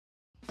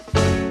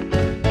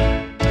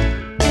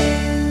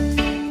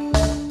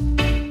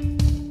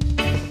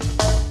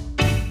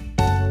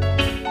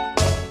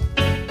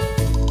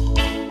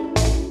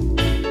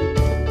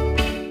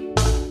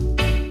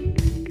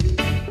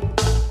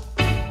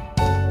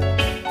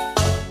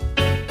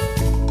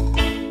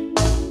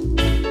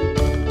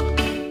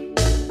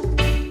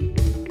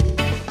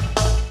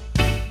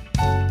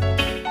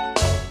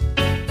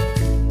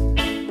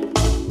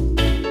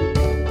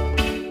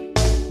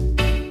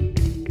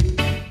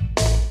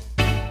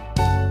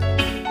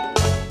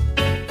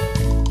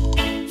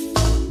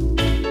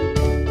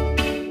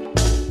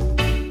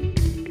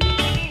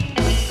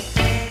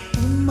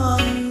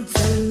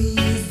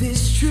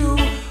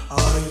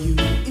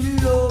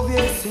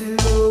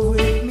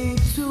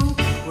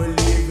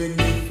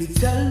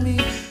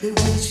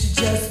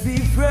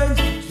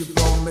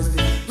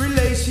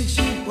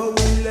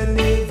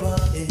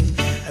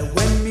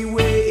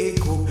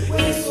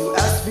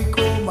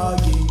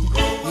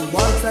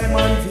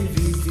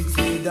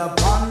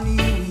upon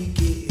the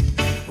weekend.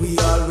 We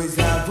always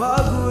have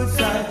a good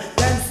time,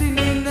 dancing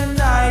in the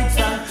night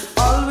time,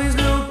 always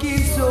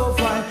looking so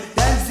fine,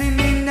 dancing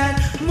in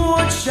that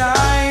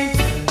moonshine.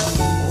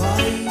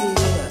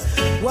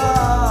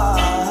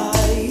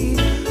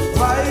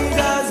 Why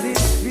does it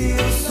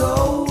feel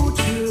so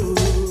true?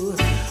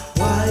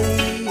 Why?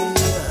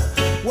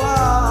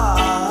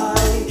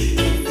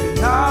 If you're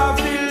not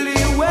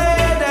feeling way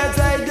that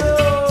I do,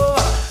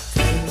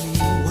 tell me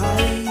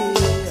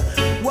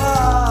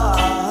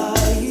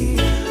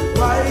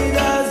why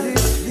does it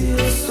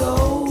feel so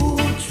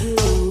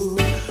true?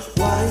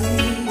 Why?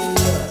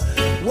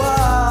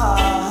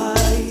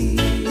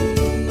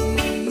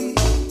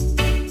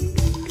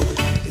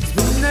 It's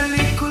been a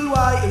little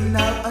while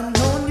now, I've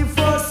known you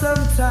for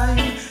some time.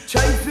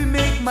 Try to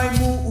make my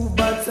move,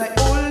 but I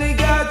only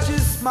got your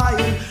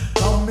smile.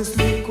 Promise,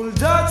 little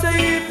daughter,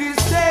 if you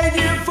stay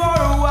here for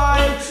a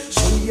while,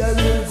 show you a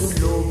little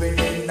good loving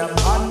and I'm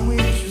on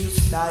with you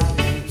style.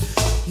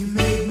 You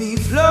make me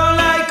flow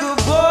like a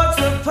boat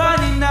upon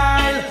the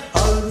Nile.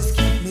 Always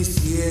keep me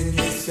sane,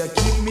 yes, you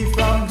keep me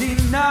from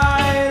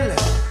denial.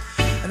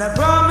 And I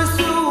promise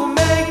to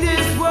make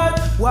this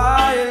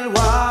worthwhile.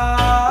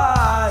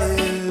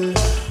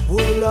 Oh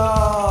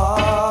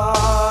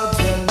Lord,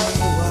 tell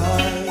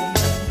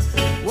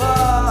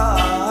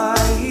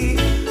me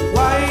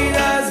why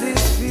does it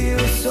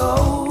feel so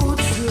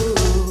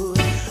true?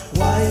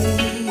 Why?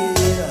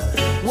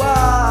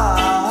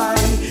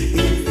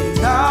 If you're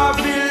not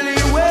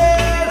feeling way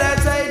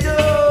that I do,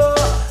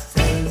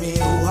 tell me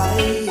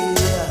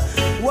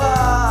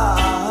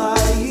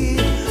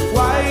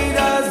why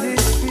does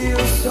it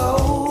feel so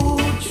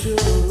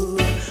true?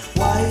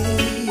 Why?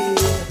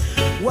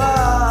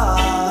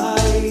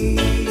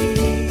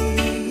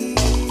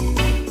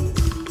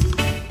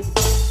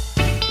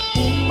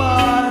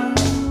 Woman,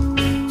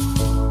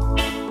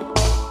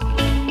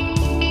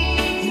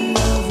 in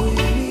love with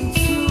me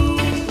too,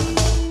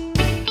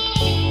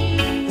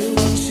 and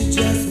we should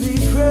just be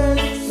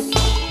friends,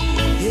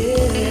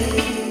 yeah.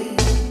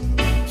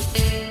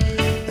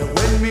 And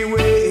when we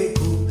wake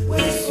up,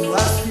 yes, you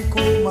ask me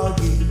come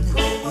again.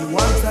 We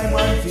one time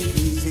want to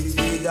visit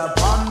with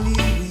upon the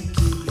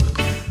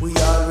weekend. We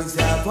always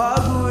have a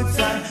good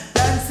time,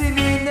 dancing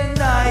in the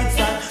night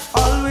time,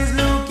 always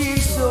looking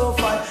so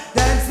fine,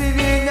 dancing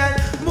in that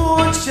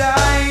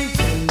moonshine.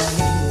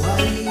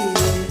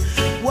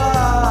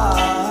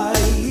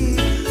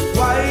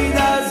 Why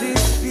does it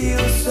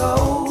feel so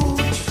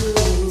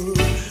true?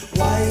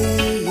 Why?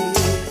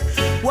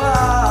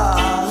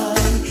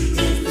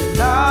 If you're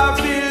not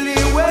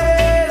feeling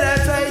way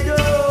that I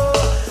do,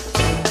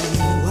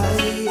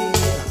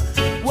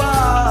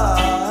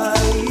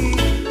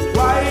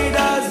 why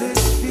does it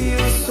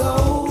feel so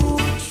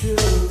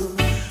true?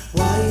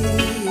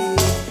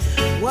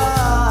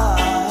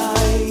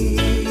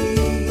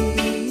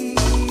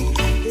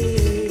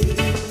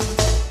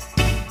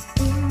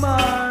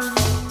 Woman,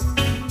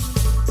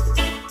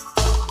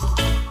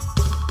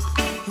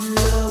 in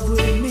love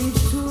with me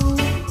too,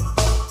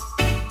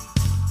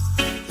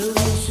 and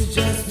we should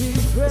just be